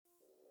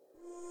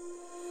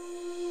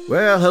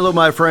Well, hello,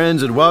 my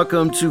friends, and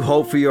welcome to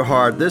Hope for Your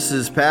Heart. This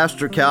is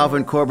Pastor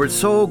Calvin Corbett.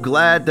 So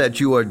glad that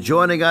you are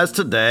joining us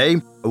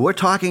today. We're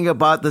talking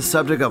about the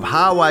subject of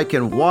how I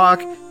can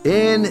walk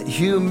in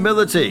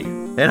humility.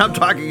 And I'm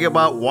talking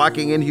about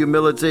walking in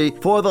humility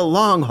for the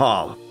long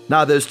haul.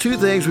 Now, there's two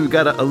things we've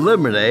got to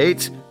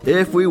eliminate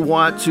if we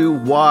want to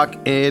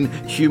walk in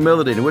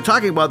humility. And we're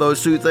talking about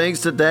those two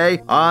things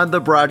today on the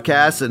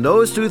broadcast. And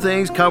those two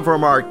things come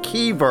from our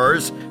key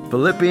verse,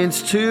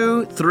 Philippians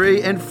 2,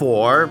 3, and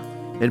 4.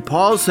 And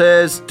Paul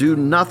says, do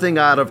nothing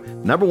out of,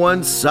 number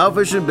one,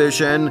 selfish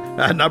ambition,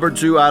 and number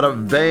two, out of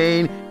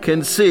vain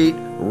conceit.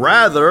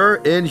 Rather,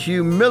 in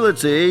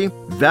humility,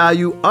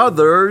 value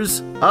others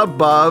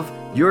above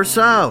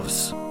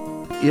yourselves.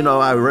 You know,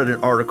 I read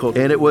an article,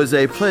 and it was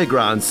a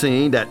playground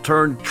scene that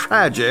turned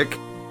tragic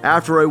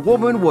after a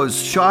woman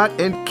was shot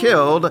and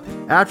killed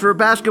after a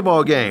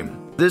basketball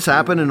game. This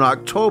happened in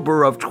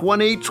October of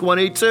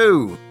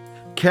 2022.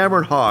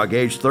 Cameron Hogg,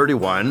 age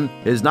 31,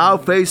 is now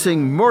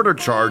facing murder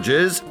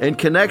charges in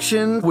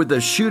connection with the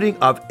shooting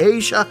of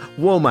Asia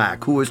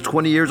Womack, who was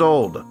 20 years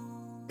old.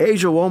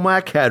 Asia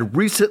Womack had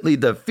recently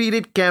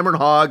defeated Cameron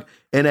Hogg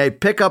in a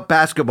pickup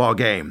basketball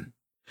game.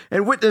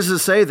 And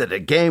witnesses say that the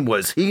game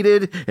was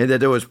heated and that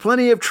there was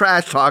plenty of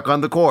trash talk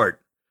on the court.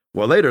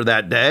 Well, later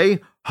that day,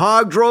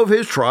 Hogg drove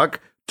his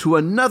truck to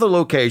another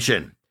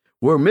location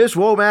where Miss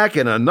Womack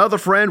and another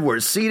friend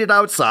were seated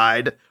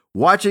outside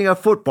watching a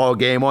football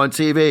game on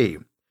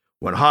TV.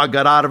 When Hogg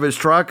got out of his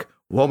truck,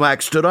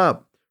 Womack stood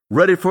up,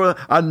 ready for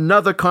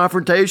another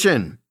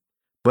confrontation.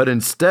 But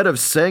instead of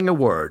saying a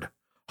word,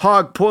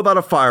 Hogg pulled out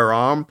a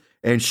firearm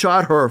and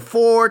shot her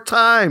 4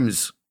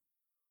 times.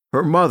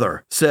 Her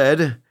mother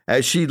said,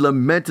 as she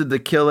lamented the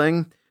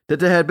killing, that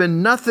there had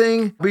been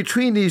nothing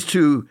between these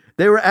two.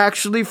 They were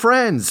actually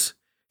friends.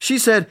 She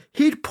said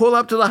he'd pull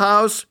up to the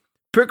house,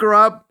 pick her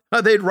up,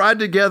 they'd ride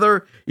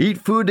together, eat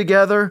food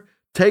together,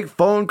 take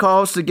phone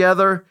calls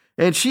together,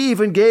 and she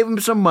even gave him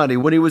some money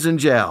when he was in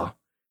jail.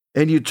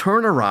 And you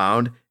turn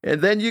around and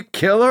then you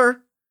kill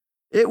her?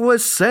 It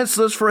was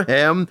senseless for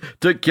him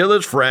to kill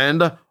his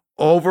friend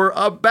over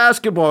a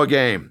basketball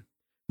game.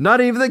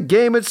 Not even the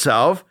game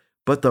itself,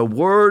 but the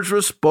words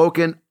were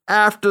spoken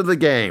after the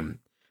game.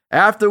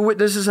 After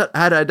witnesses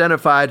had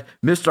identified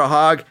Mr.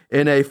 Hogg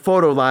in a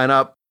photo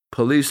lineup,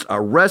 police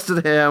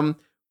arrested him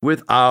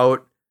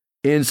without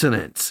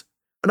incident.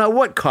 Now,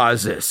 what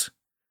caused this?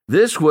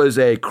 This was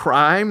a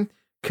crime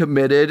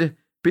committed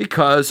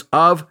because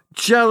of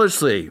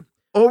jealousy,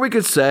 or we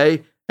could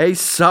say a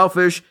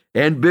selfish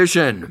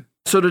ambition.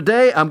 So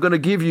today I'm going to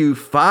give you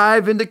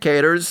 5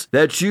 indicators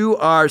that you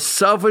are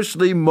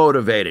selfishly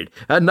motivated.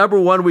 And number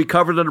one, we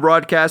covered in the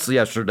broadcast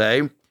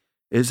yesterday,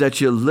 is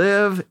that you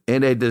live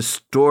in a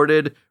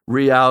distorted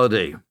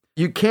reality.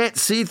 You can't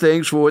see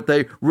things for what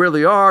they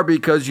really are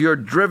because you're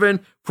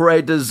driven for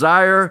a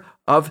desire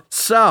of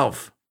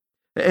self.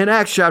 In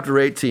Acts chapter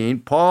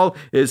 18, Paul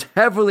is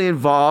heavily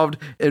involved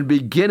in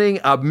beginning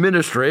a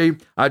ministry,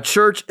 a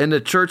church, and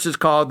the church is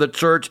called the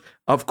Church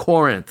of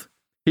Corinth.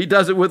 He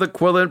does it with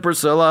Aquila and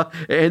Priscilla,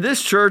 and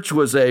this church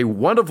was a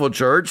wonderful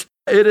church.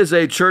 It is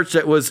a church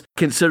that was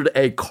considered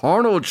a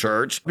carnal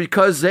church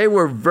because they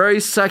were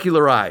very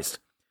secularized.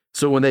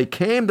 So when they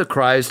came to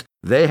Christ,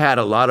 they had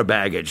a lot of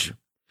baggage.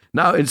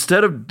 Now,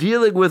 instead of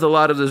dealing with a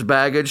lot of this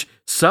baggage,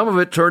 some of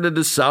it turned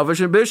into selfish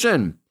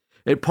ambition.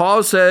 And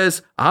Paul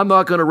says, I'm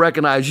not going to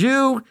recognize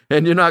you,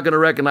 and you're not going to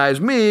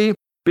recognize me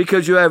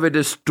because you have a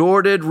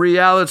distorted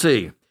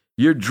reality.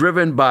 You're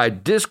driven by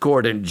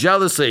discord and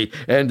jealousy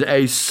and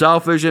a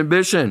selfish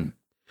ambition.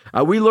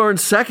 We learn,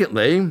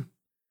 secondly,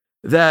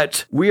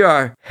 that we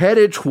are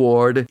headed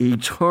toward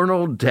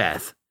eternal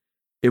death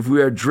if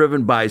we are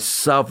driven by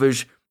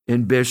selfish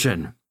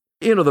ambition.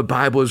 You know, the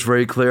Bible is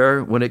very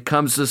clear when it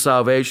comes to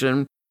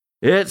salvation.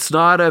 It's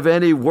not of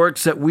any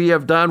works that we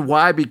have done.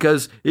 Why?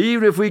 Because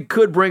even if we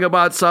could bring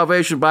about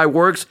salvation by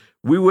works,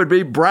 we would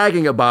be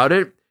bragging about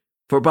it.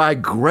 For by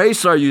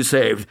grace are you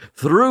saved,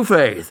 through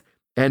faith,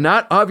 and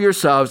not of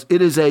yourselves.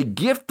 It is a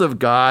gift of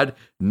God,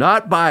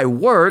 not by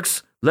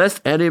works,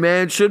 lest any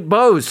man should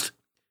boast.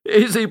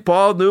 You see,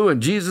 Paul knew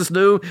and Jesus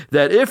knew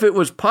that if it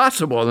was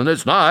possible, and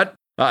it's not,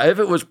 if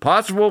it was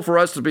possible for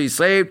us to be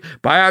saved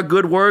by our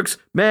good works,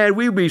 man,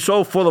 we'd be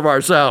so full of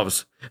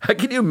ourselves.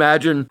 Can you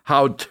imagine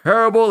how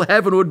terrible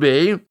heaven would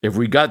be if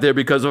we got there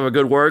because of our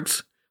good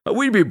works?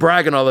 We'd be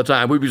bragging all the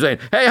time. We'd be saying,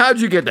 hey, how'd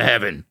you get to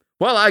heaven?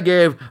 Well, I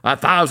gave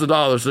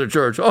 $1,000 to the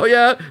church. Oh,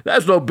 yeah,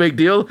 that's no big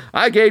deal.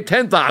 I gave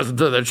 $10,000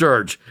 to the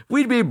church.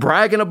 We'd be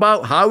bragging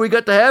about how we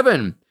got to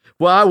heaven.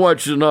 Well, I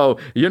want you to know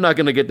you're not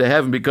going to get to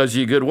heaven because of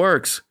your good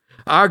works.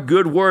 Our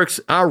good works,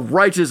 our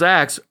righteous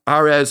acts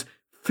are as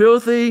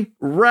filthy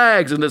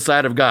rags in the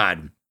sight of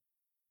God.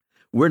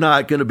 We're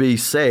not going to be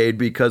saved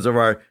because of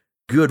our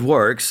good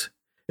works.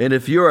 And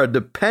if you are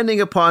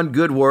depending upon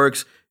good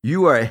works,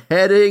 you are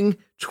heading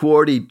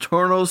toward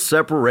eternal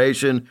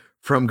separation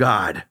from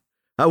God.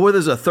 Well,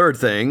 there's a third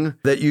thing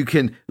that you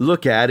can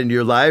look at in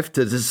your life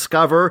to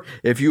discover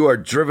if you are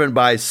driven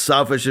by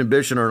selfish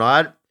ambition or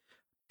not.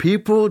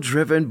 People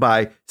driven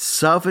by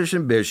selfish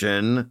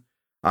ambition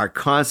are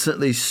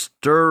constantly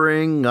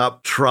stirring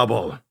up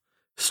trouble,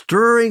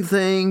 stirring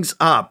things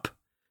up.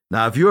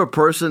 Now, if you're a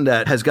person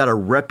that has got a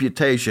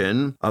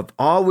reputation of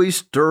always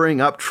stirring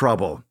up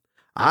trouble,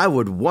 I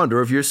would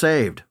wonder if you're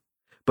saved.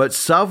 But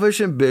selfish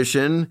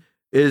ambition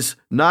is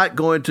not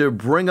going to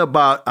bring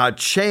about a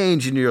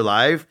change in your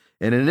life,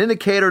 and an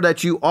indicator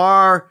that you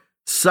are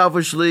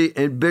selfishly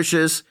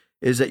ambitious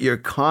is that you're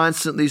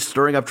constantly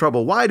stirring up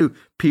trouble. Why do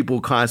people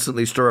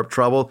constantly stir up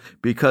trouble?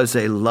 Because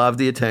they love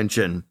the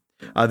attention.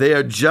 They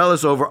are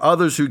jealous over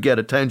others who get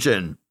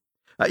attention.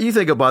 You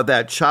think about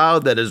that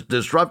child that is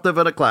disruptive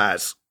in a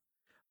class.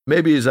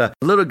 Maybe he's a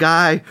little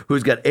guy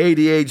who's got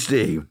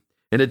ADHD,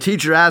 and the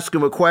teacher asks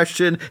him a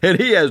question, and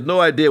he has no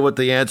idea what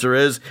the answer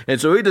is.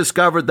 And so he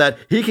discovered that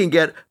he can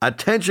get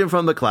attention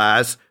from the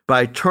class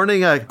by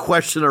turning a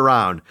question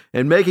around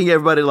and making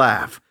everybody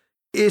laugh.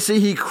 You see,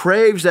 he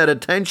craves that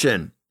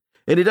attention.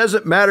 And it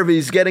doesn't matter if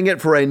he's getting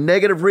it for a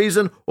negative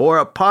reason or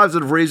a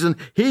positive reason.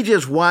 He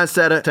just wants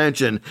that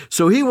attention.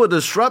 So he will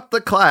disrupt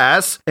the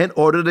class in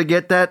order to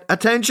get that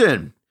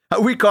attention.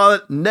 We call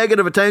it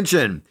negative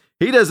attention.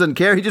 He doesn't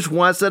care. He just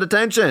wants that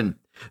attention.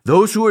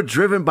 Those who are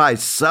driven by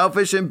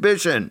selfish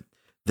ambition,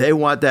 they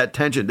want that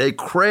attention. They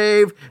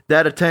crave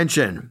that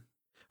attention.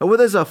 Well,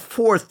 there's a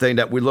fourth thing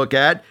that we look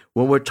at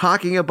when we're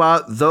talking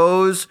about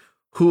those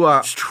who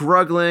are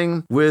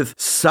struggling with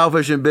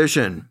selfish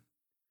ambition.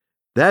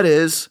 That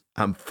is,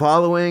 I'm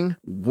following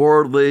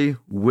worldly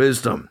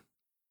wisdom.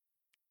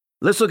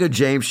 Let's look at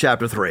James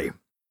chapter 3.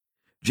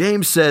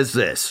 James says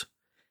this,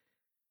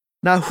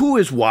 "Now who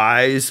is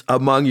wise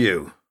among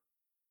you?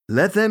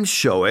 Let them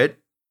show it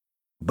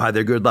by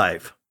their good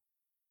life,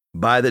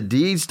 by the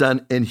deeds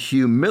done in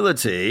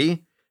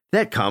humility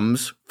that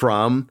comes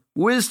from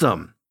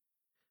wisdom."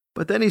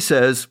 But then he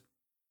says,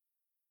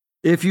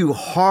 "If you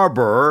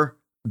harbor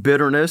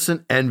bitterness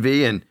and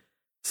envy and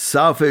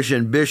selfish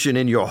ambition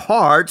in your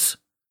hearts,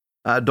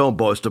 don't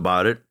boast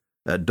about it.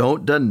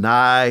 Don't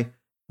deny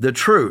the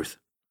truth.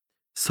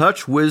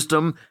 Such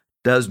wisdom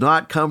does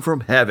not come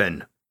from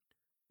heaven,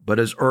 but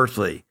is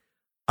earthly,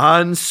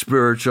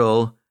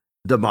 unspiritual,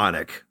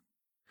 demonic."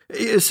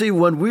 You see,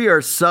 when we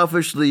are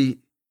selfishly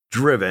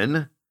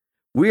driven,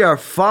 we are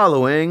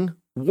following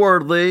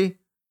worldly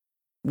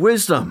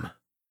wisdom.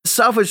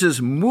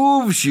 Selfishness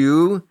moves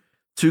you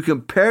to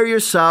compare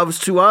yourselves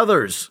to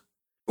others.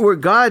 Where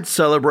God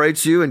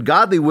celebrates you, and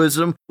godly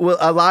wisdom will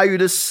allow you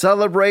to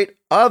celebrate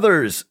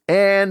others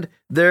and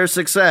their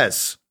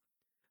success.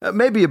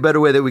 Maybe a better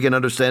way that we can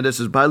understand this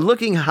is by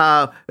looking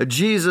how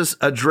Jesus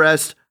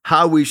addressed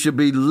how we should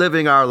be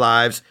living our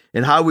lives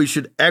and how we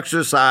should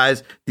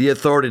exercise the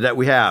authority that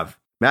we have.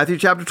 Matthew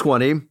chapter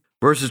 20,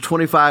 verses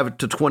 25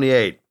 to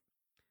 28.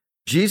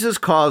 Jesus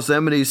calls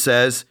them and he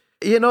says,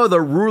 "You know, the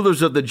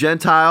rulers of the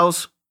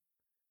Gentiles,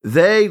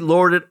 they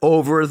lord it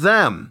over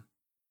them,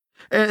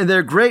 and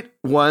their great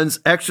ones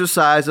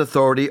exercise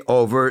authority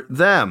over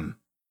them."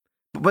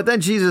 But then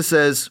Jesus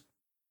says,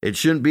 "It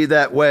shouldn't be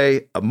that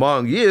way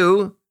among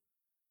you,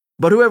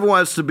 but whoever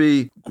wants to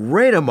be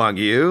great among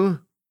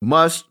you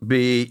must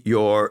be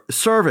your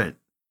servant.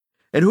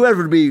 And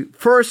whoever to be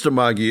first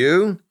among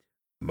you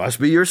must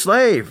be your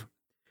slave."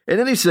 And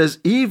then he says,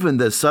 "Even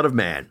the Son of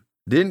Man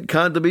didn't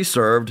come to be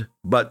served,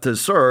 but to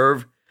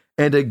serve,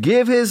 and to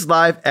give his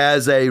life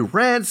as a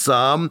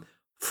ransom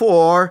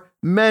for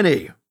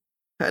many."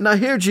 Now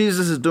here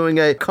Jesus is doing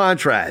a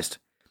contrast.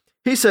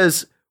 He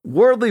says,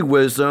 worldly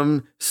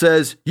wisdom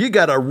says you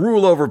got to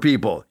rule over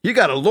people. You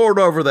got to lord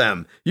over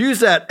them. Use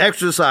that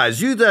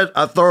exercise. Use that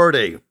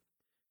authority.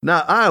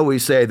 Now, I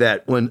always say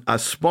that when a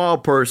small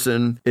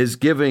person is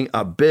giving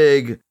a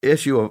big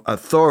issue of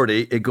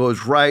authority, it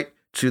goes right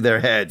to their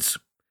heads.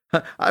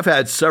 I've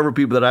had several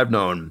people that I've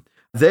known.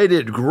 They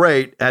did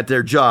great at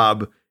their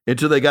job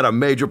until they got a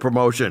major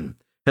promotion.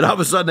 And all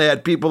of a sudden they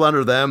had people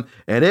under them,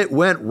 and it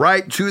went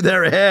right to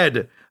their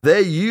head.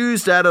 They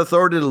used that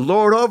authority to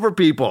lord over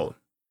people.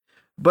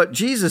 But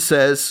Jesus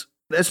says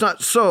it's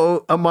not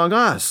so among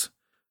us.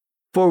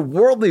 For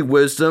worldly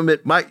wisdom,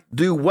 it might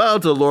do well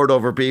to lord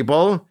over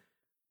people,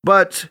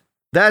 but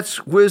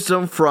that's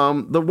wisdom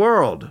from the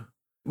world.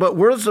 But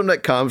wisdom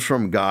that comes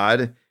from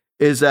God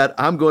is that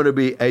I'm going to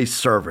be a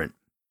servant.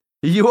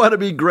 You want to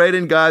be great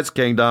in God's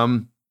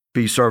kingdom,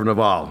 be servant of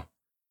all.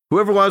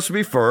 Whoever wants to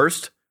be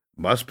first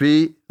must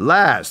be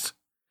last.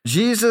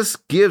 Jesus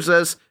gives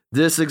us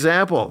this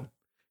example.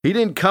 He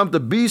didn't come to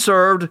be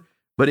served,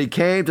 but he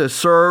came to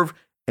serve,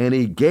 and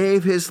he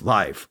gave his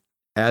life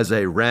as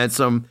a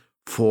ransom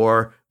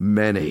for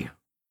many.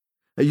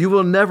 You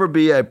will never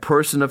be a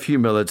person of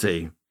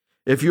humility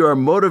if you are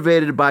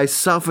motivated by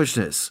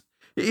selfishness.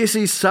 You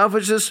see,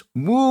 selfishness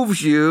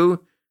moves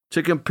you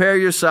to compare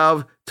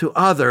yourself to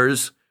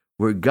others,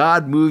 where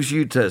God moves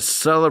you to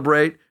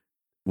celebrate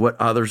what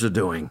others are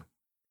doing.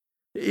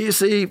 You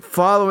see,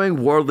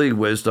 following worldly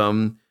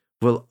wisdom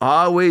will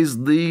always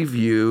leave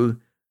you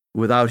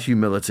without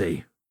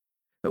humility.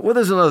 Well,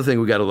 there's another thing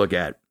we got to look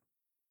at.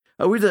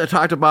 We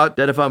talked about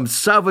that if I'm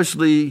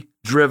selfishly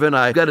driven,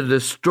 I've got a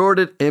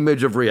distorted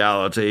image of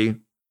reality.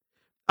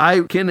 I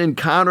can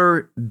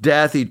encounter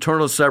death,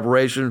 eternal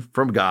separation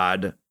from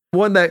God,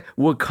 one that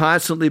will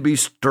constantly be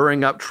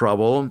stirring up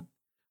trouble.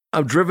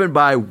 I'm driven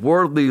by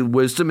worldly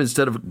wisdom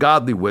instead of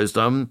godly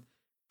wisdom.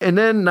 And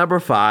then number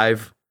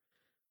 5,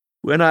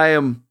 when I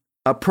am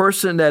a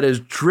person that is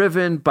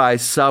driven by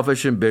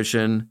selfish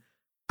ambition,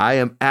 I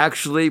am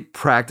actually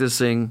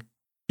practicing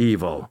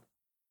evil.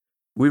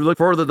 We look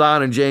further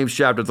down in James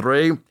chapter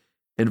 3,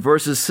 in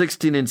verses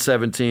 16 and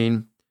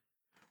 17,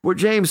 where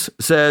James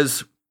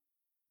says,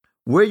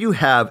 where you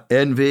have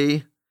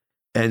envy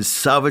and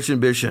selfish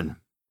ambition,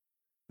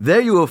 there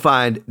you will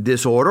find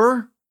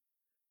disorder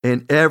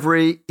and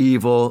every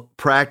evil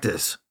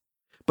practice.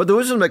 But the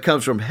wisdom that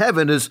comes from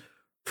heaven is,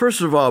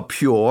 first of all,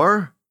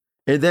 pure,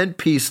 and then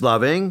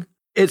peace-loving.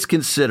 It's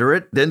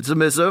considerate, then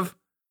submissive.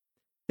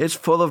 It's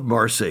full of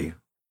mercy,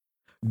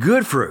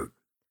 good fruit,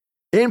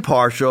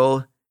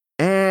 impartial,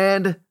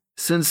 and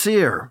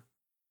sincere.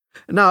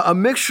 Now, a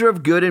mixture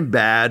of good and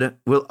bad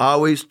will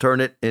always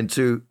turn it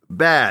into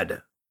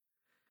bad.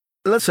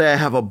 Let's say I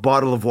have a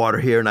bottle of water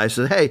here and I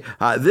said, hey,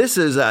 this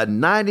is a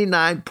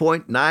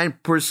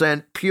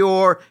 99.9%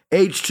 pure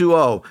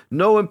H2O,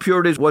 no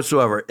impurities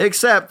whatsoever,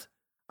 except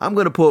I'm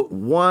going to put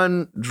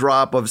 1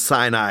 drop of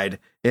cyanide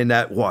in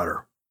that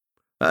water.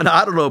 And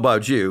I don't know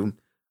about you,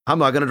 I'm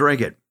not going to drink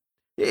it.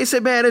 You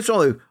say, man, it's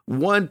only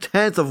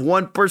 1/10 of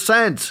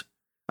 1%.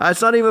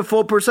 It's not even a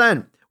full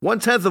percent,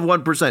 1/10 of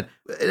 1%.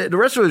 The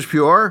rest of it is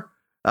pure.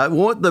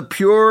 Won't the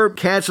pure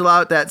cancel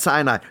out that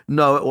cyanide?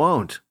 No, it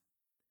won't.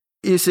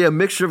 You see, a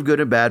mixture of good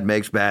and bad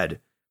makes bad.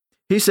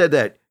 He said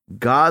that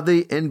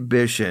godly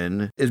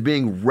ambition is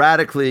being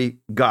radically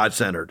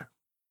God-centered.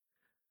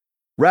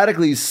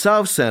 Radically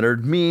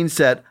self-centered means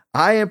that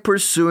I am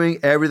pursuing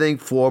everything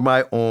for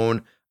my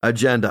own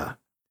agenda.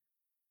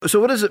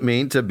 So what does it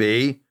mean to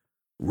be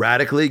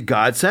radically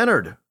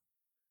God-centered?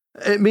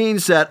 It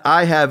means that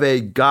I have a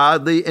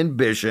godly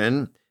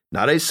ambition,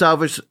 not a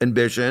selfish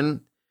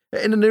ambition.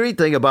 And the neat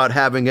thing about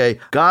having a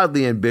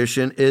godly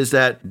ambition is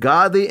that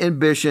godly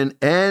ambition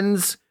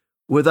ends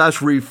with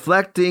us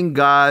reflecting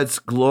God's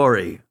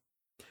glory.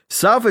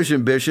 Selfish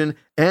ambition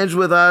ends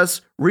with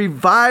us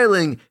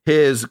reviling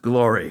His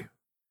glory.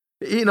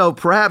 You know,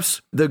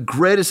 perhaps the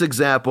greatest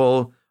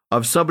example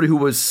of somebody who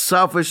was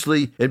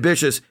selfishly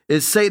ambitious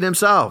is Satan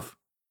himself.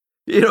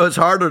 You know, it's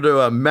harder to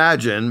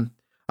imagine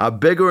a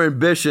bigger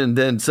ambition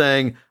than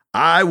saying,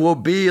 I will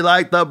be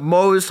like the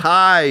Most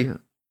High.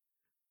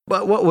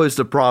 But what was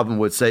the problem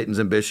with Satan's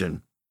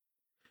ambition?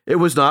 It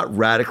was not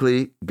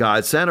radically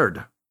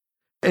God-centered.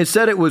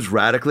 Instead, it was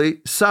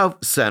radically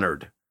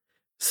self-centered.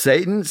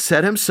 Satan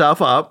set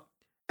himself up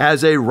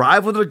as a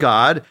rival to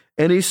God,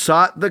 and he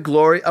sought the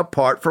glory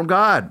apart from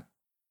God.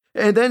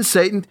 And then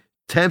Satan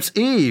tempts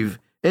Eve,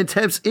 and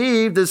tempts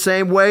Eve the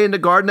same way in the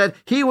garden that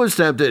he was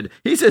tempted.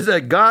 He says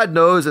that God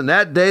knows in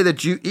that day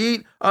that you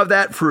eat of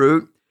that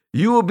fruit,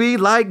 you will be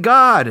like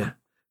God,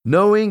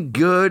 knowing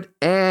good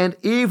and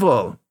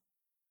evil.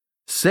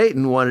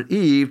 Satan wanted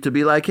Eve to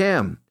be like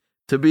him,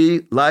 to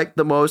be like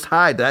the Most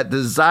High, that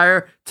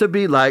desire to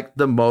be like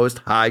the Most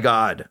High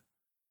God.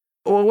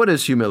 Well, what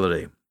is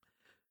humility?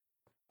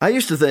 I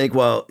used to think,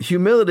 well,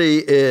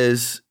 humility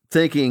is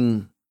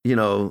thinking,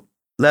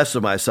 less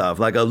of myself,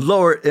 like a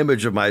lower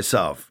image of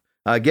myself.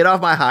 Get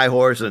off my high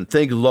horse and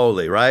think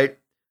lowly, right?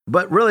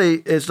 But really,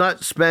 it's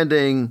not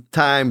spending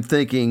time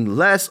thinking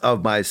less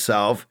of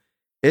myself.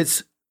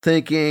 It's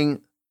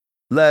thinking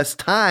less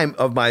time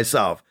of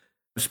myself.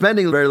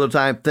 Spending very little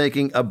time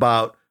thinking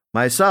about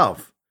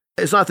myself.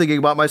 It's not thinking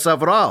about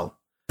myself at all.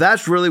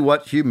 That's really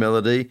what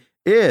humility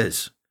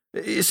is.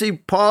 You see,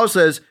 Paul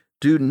says,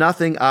 do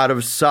nothing out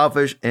of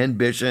selfish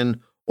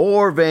ambition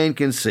or vain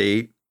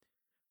conceit.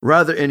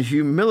 Rather, in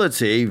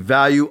humility,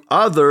 value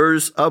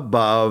others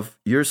above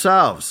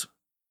yourselves.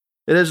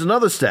 It is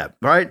another step,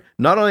 right?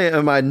 Not only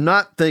am I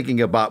not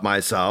thinking about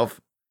myself,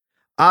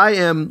 I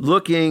am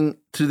looking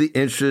to the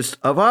interest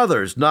of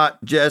others,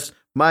 not just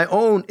my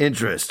own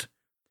interest.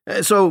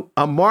 And so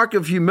a mark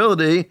of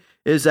humility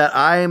is that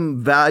I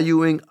am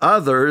valuing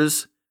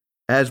others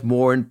as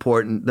more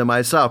important than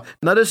myself.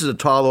 Now, this is a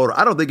tall order.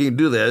 I don't think you can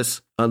do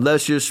this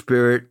unless you're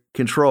spirit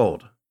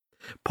controlled.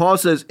 Paul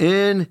says,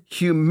 in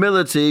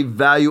humility,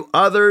 value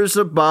others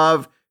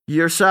above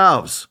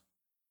yourselves.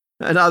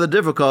 And now the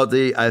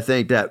difficulty, I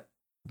think, that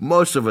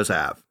most of us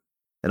have,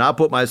 and I'll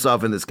put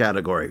myself in this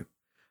category.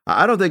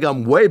 I don't think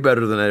I'm way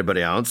better than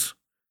anybody else.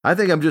 I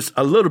think I'm just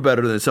a little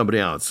better than somebody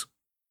else.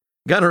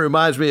 Kind of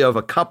reminds me of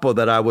a couple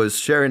that I was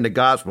sharing the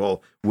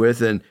gospel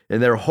with, and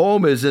their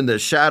home is in the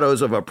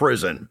shadows of a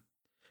prison.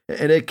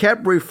 And they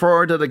kept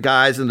referring to the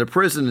guys in the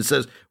prison and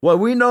says, well,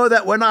 we know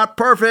that we're not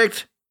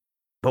perfect,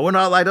 but we're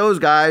not like those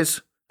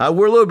guys.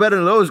 We're a little better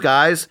than those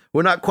guys.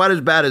 We're not quite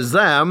as bad as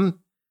them.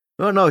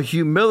 No,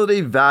 humility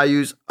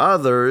values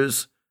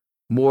others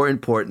more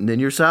important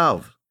than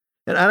yourself.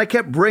 And I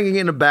kept bringing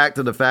it back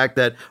to the fact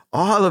that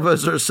all of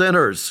us are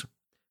sinners.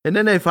 And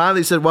then they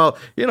finally said, well,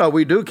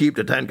 we do keep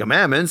the 10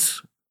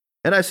 Commandments.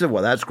 And I said,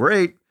 well, that's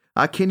great.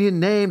 can you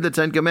name the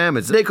Ten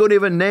Commandments? They couldn't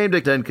even name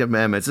the Ten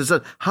Commandments. It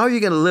said, how are you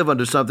going to live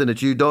under something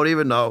that you don't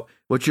even know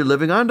what you're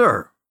living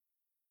under?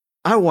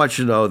 I want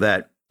you to know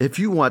that if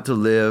you want to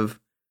live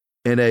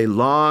in a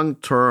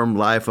long-term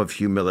life of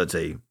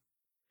humility,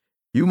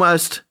 you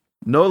must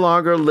no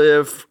longer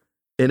live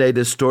in a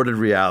distorted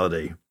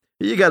reality.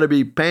 You got to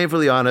be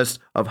painfully honest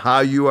of how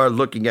you are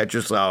looking at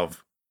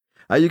yourself.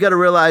 You got to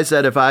realize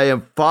that if I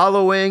am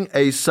following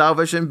a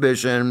selfish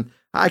ambition,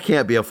 I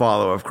can't be a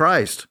follower of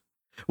Christ.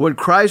 When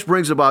Christ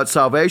brings about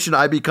salvation,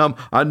 I become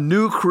a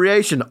new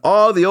creation.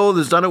 All the old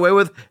is done away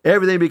with.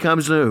 Everything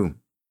becomes new.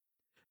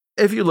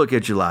 If you look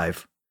at your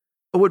life,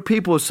 would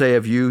people say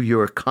of you, you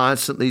are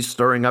constantly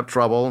stirring up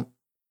trouble?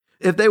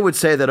 If they would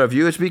say that of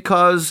you, it's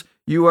because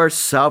you are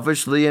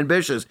selfishly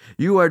ambitious.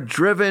 You are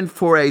driven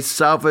for a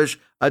selfish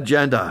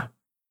agenda.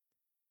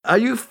 Are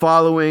you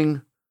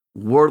following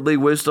worldly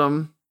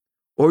wisdom,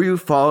 or are you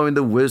following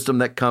the wisdom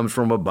that comes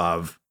from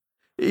above?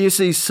 You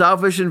see,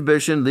 selfish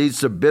ambition leads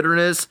to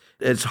bitterness.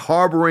 It's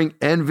harboring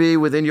envy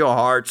within your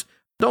hearts.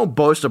 Don't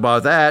boast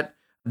about that.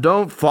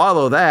 Don't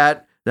follow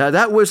that. Now,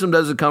 that wisdom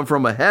doesn't come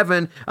from a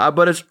heaven,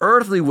 but it's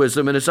earthly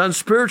wisdom, and it's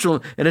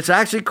unspiritual, and it's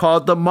actually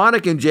called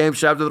demonic in James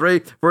chapter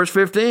 3, verse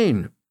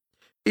 15.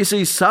 You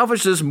see,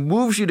 selfishness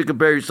moves you to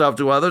compare yourself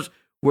to others,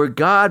 where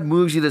God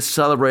moves you to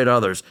celebrate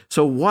others.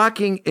 So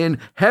walking in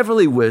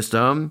heavenly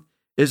wisdom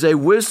is a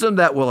wisdom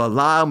that will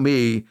allow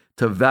me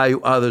to value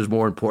others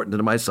more important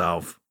than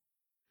myself.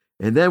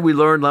 And then we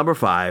learn, number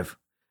 5,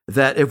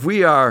 that if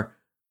we are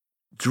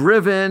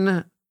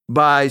driven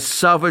by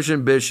selfish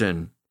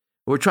ambition,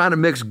 we're trying to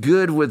mix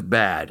good with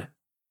bad.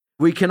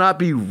 We cannot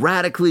be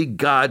radically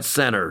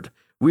God-centered.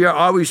 We are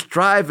always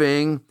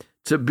striving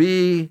to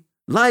be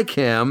like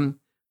Him,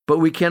 but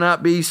we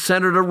cannot be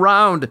centered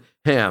around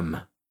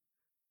Him.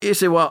 You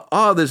say, well,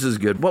 all this is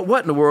good. But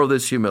what in the world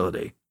is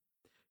humility?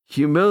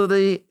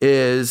 Humility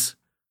is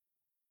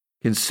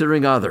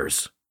considering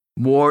others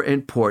more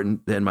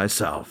important than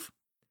myself.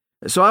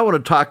 So I want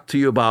to talk to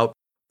you about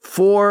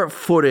 4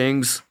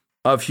 footings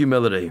of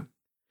humility.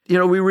 You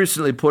know, we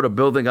recently put a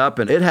building up,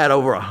 and it had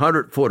over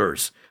 100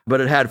 footers, but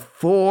it had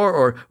 4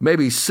 or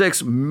maybe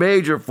 6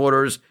 major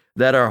footers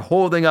that are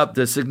holding up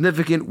the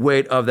significant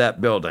weight of that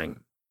building.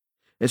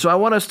 And so I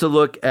want us to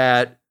look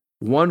at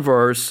one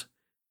verse,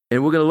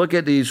 and we're going to look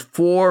at these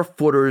 4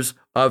 footers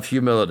of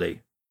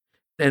humility.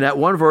 And that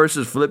one verse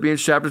is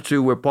Philippians chapter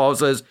 2, where Paul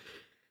says,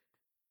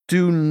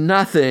 "Do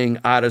nothing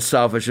out of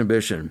selfish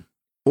ambition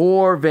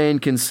or vain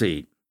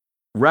conceit.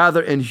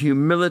 Rather, in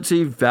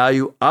humility,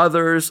 value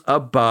others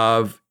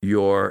above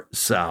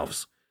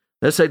yourselves."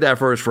 Let's take that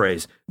first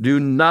phrase. Do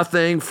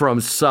nothing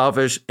from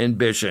selfish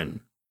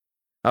ambition.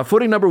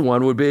 Footing number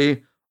 1 would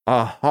be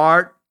a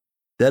heart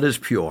that is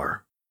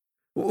pure.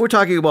 We're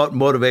talking about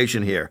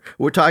motivation here.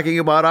 We're talking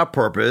about our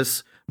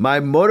purpose. My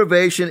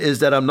motivation is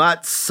that I'm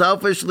not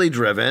selfishly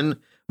driven.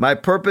 My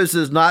purpose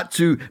is not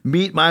to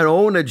meet my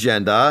own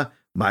agenda.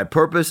 My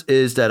purpose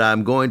is that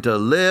I'm going to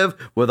live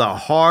with a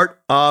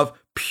heart of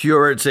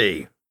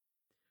purity.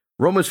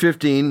 Romans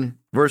 15,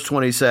 verse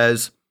 20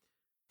 says,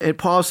 and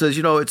Paul says,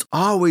 it's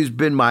always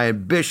been my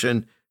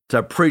ambition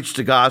to preach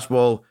the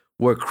gospel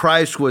where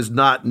Christ was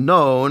not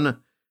known,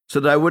 so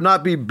that I would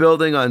not be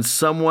building on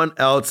someone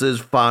else's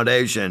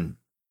foundation.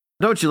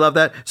 Don't you love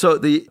that? So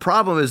the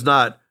problem is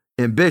not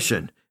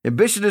ambition.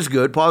 Ambition is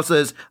good. Paul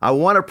says, I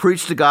want to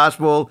preach the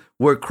gospel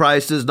where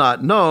Christ is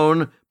not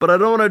known, but I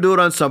don't want to do it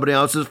on somebody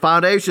else's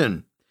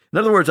foundation. In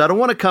other words, I don't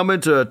want to come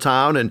into a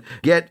town and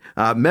get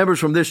members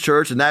from this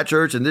church and that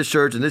church and this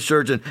church and this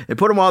church and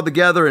put them all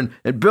together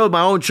and build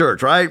my own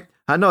church, right?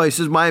 I know. He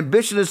says, my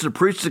ambition is to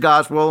preach the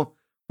gospel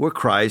where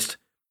Christ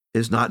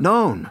is not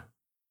known.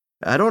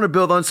 I don't want to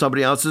build on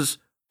somebody else's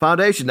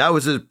foundation. That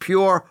was his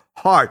pure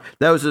heart.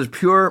 That was his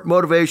pure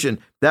motivation.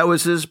 That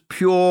was his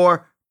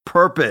pure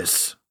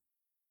purpose.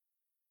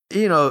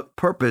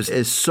 Purpose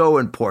is so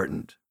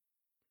important.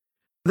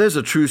 There's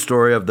a true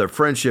story of the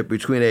friendship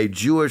between a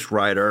Jewish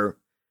writer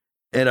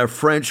and a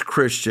French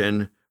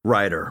Christian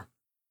writer.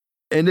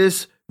 And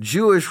this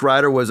Jewish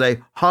writer was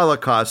a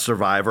Holocaust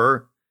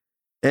survivor.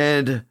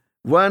 And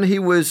when he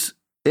was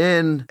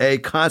in a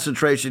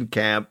concentration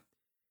camp,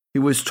 he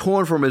was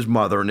torn from his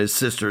mother and his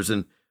sisters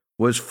and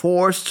was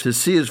forced to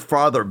see his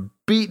father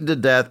beaten to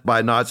death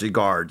by Nazi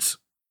guards.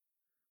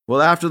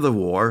 Well, after the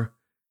war,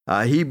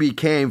 he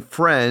became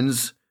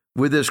friends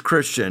with this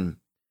Christian.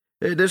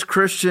 This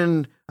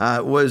Christian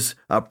was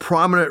a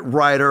prominent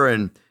writer,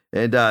 and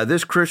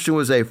this Christian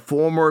was a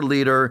former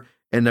leader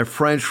in the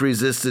French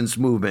resistance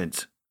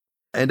movement.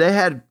 And they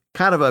had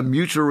kind of a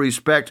mutual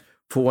respect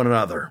for one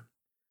another.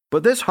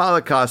 But this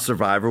Holocaust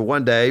survivor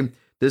one day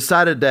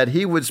decided that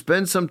he would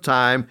spend some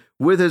time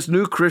with his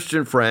new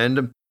Christian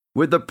friend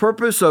with the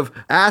purpose of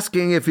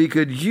asking if he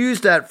could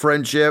use that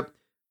friendship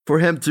for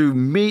him to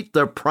meet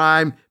the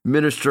Prime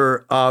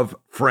Minister of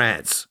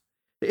France.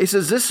 He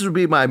says, this would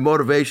be my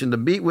motivation to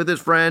meet with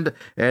his friend,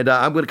 and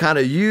I'm going to kind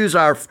of use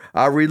our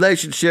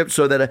relationship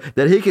so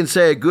that he can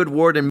say a good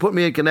word and put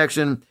me in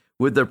connection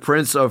with the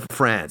Prince of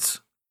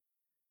France.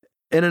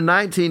 In a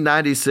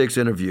 1996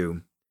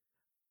 interview,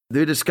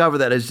 they discovered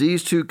that as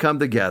these two come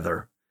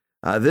together,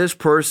 this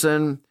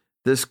person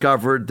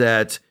discovered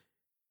that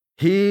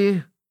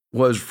he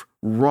was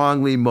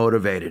wrongly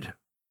motivated.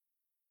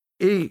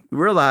 He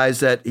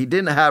realized that he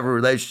didn't have a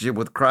relationship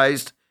with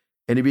Christ,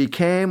 and he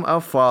became a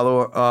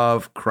follower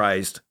of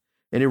Christ.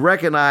 And he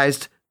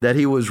recognized that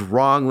he was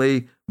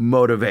wrongly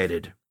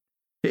motivated.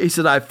 He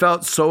said, I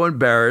felt so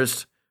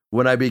embarrassed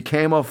when I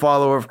became a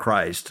follower of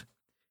Christ.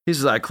 He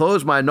says, I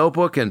closed my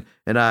notebook and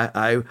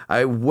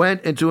I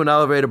went into an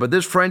elevator, but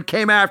this friend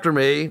came after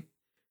me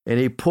and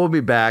he pulled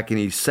me back and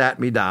he sat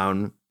me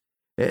down.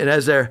 And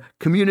as they're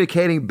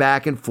communicating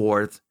back and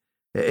forth,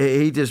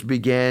 he just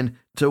began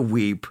to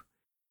weep.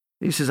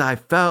 He says, I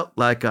felt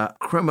like a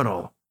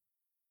criminal.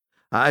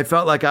 I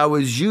felt like I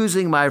was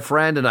using my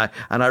friend, and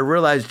I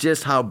realized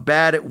just how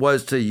bad it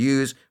was to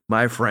use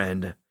my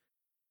friend.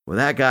 Well,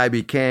 that guy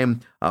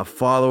became a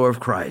follower of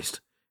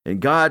Christ,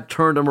 and God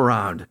turned him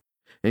around.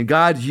 And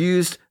God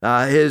used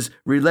his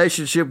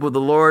relationship with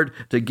the Lord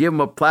to give him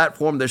a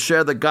platform to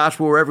share the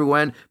gospel wherever he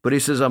went. But he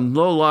says, I'm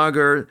no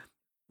longer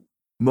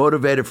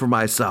motivated for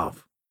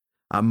myself.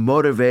 I'm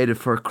motivated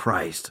for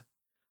Christ.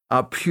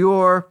 A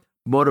pure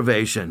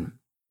motivation.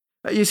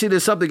 You see,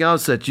 there's something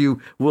else that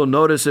you will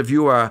notice if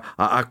you are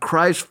a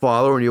Christ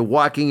follower and you're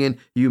walking in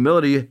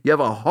humility. You have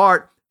a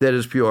heart that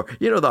is pure.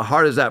 You know, the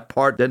heart is that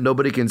part that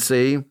nobody can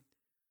see.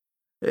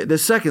 The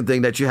second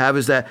thing that you have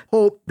is that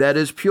hope that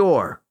is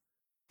pure.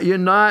 You're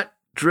not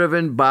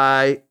driven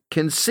by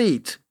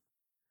conceit.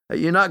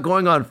 You're not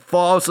going on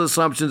false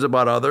assumptions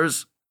about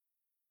others.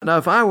 Now,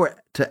 if I were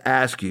to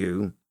ask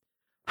you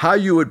how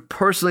you would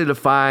personally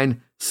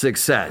define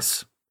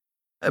success,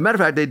 as a matter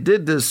of fact, they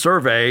did this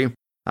survey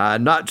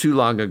not too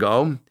long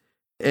ago,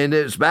 and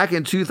it was back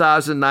in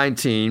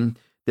 2019.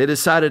 They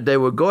decided they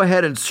would go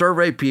ahead and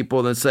survey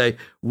people and say,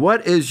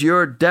 what is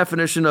your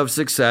definition of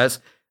success?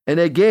 And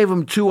they gave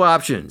them two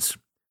options,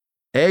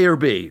 A or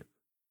B.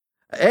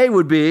 A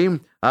would be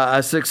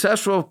a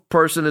successful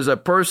person is a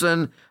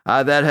person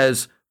that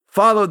has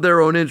followed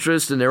their own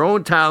interests and their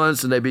own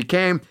talents, and they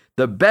became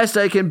the best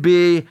they can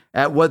be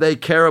at what they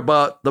care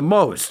about the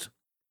most.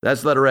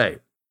 That's letter A.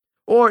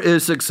 Or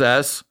is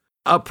success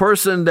a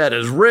person that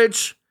is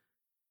rich,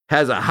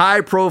 has a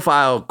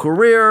high-profile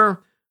career,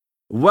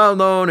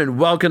 well-known and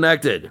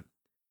well-connected?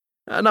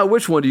 Now,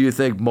 which one do you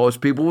think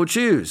most people would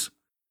choose?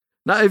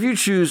 Now, if you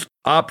choose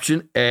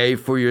option A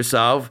for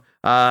yourself,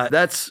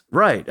 that's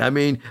right. I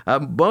mean,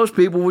 most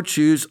people would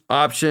choose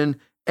option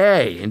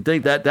A and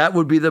think that that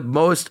would be the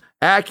most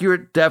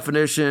accurate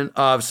definition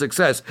of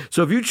success.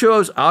 So if you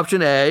chose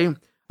option A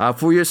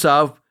for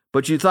yourself,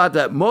 but you thought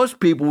that most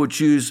people would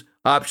choose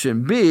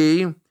option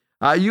B,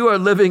 you are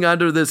living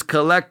under this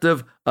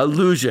collective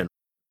illusion.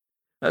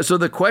 So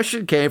the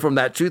question came from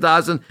that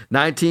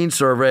 2019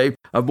 survey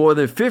of more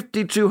than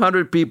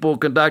 5,200 people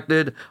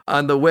conducted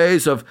on the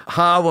ways of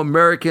how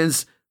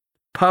Americans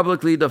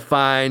publicly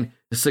define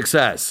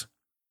success.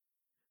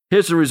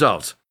 Here's the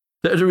results.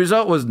 The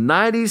result was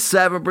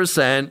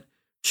 97%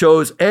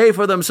 chose A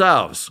for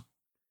themselves,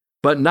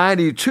 but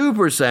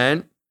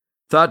 92%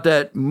 thought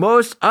that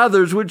most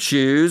others would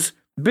choose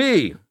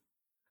B.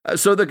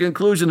 So the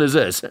conclusion is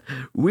this.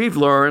 We've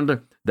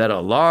learned that a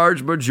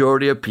large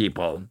majority of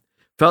people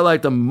felt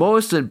like the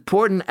most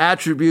important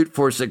attribute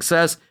for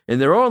success in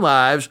their own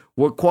lives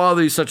were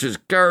qualities such as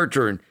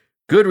character and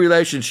good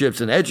relationships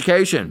and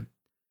education.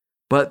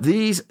 But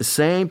these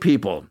same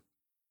people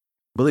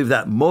believe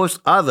that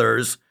most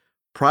others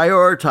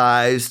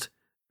prioritized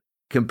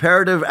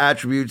comparative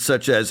attributes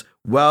such as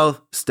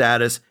wealth,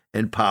 status,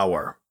 and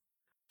power.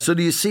 So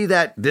do you see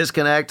that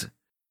disconnect?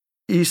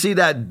 You see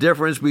that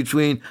difference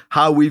between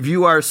how we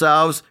view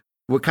ourselves?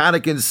 We're kind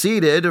of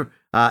conceited,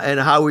 and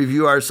how we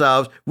view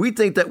ourselves. We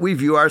think that we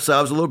view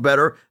ourselves a little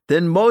better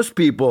than most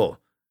people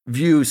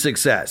view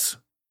success.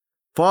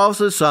 False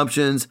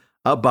assumptions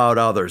about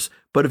others.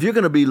 But if you're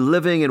going to be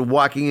living and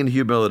walking in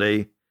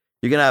humility,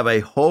 you're going to have a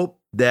hope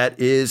that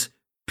is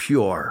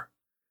pure.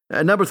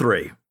 And number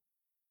 3,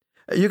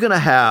 you're going to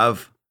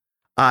have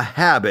a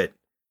habit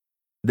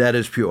that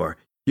is pure.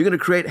 You're going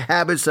to create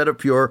habits that are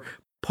pure.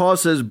 Paul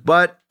says,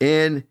 but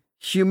in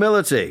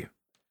humility.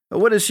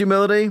 What is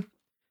humility?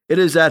 It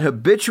is that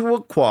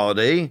habitual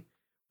quality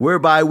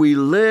whereby we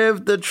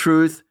live the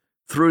truth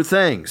through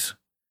things.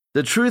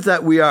 The truth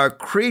that we are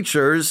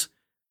creatures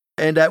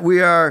and that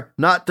we are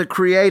not the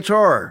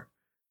creator.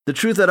 The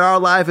truth that our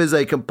life is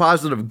a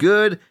composite of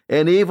good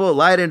and evil,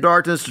 light and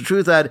darkness. The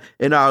truth that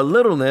in our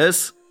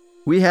littleness,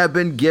 we have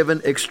been given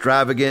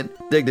extravagant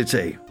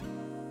dignity.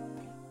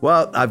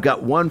 Well, I've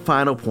got one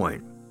final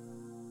point.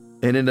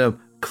 And in the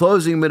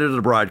closing minute of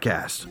the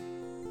broadcast,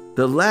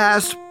 the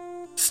last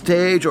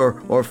stage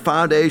or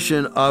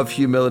foundation of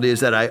humility is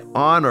that I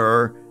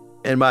honor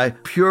in my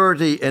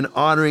purity in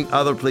honoring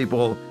other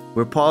people,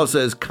 where Paul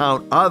says,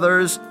 count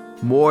others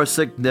more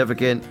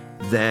significant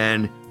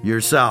than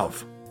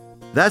yourself.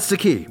 That's the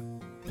key.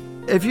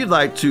 If you'd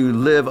like to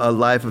live a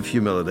life of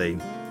humility,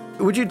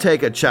 would you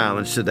take a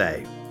challenge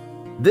today?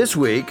 This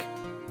week,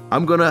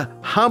 I'm going to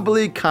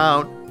humbly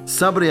count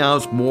somebody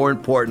else more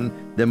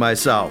important than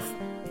myself.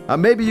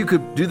 Maybe you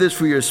could do this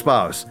for your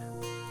spouse.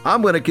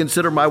 I'm going to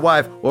consider my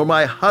wife or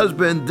my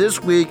husband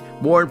this week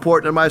more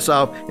important than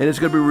myself, and it's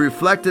going to be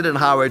reflected in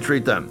how I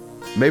treat them.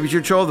 Maybe it's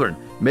your children.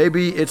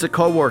 Maybe it's a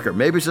coworker.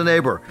 Maybe it's a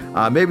neighbor.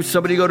 Maybe it's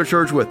somebody you go to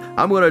church with.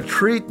 I'm going to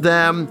treat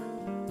them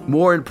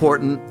more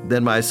important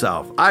than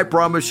myself. I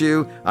promise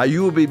you,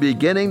 you will be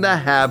beginning the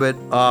habit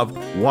of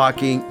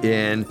walking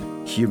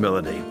in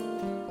humility.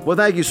 Well,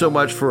 thank you so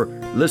much for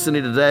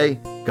listening today.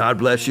 God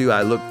bless you.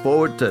 I look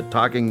forward to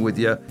talking with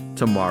you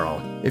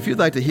tomorrow. If you'd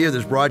like to hear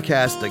this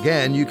broadcast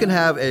again, you can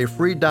have a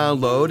free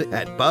download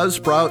at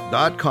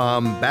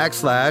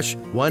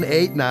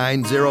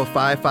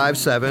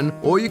buzzsprout.com/1890557,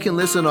 or you can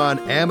listen on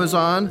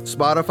Amazon,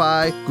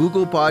 Spotify,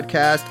 Google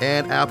Podcast,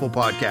 and Apple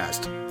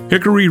Podcast.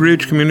 Hickory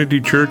Ridge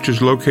Community Church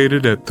is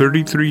located at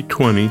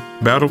 3320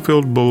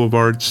 Battlefield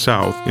Boulevard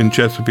South in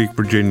Chesapeake,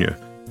 Virginia.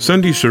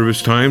 Sunday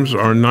service times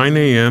are 9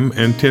 a.m.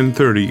 and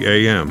 10:30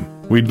 a.m.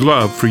 We'd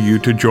love for you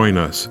to join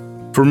us.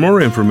 For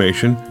more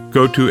information,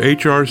 go to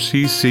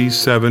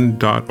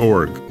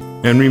hrcc7.org.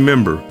 And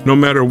remember, no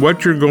matter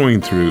what you're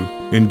going through,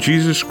 in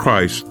Jesus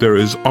Christ there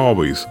is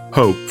always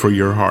hope for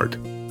your heart.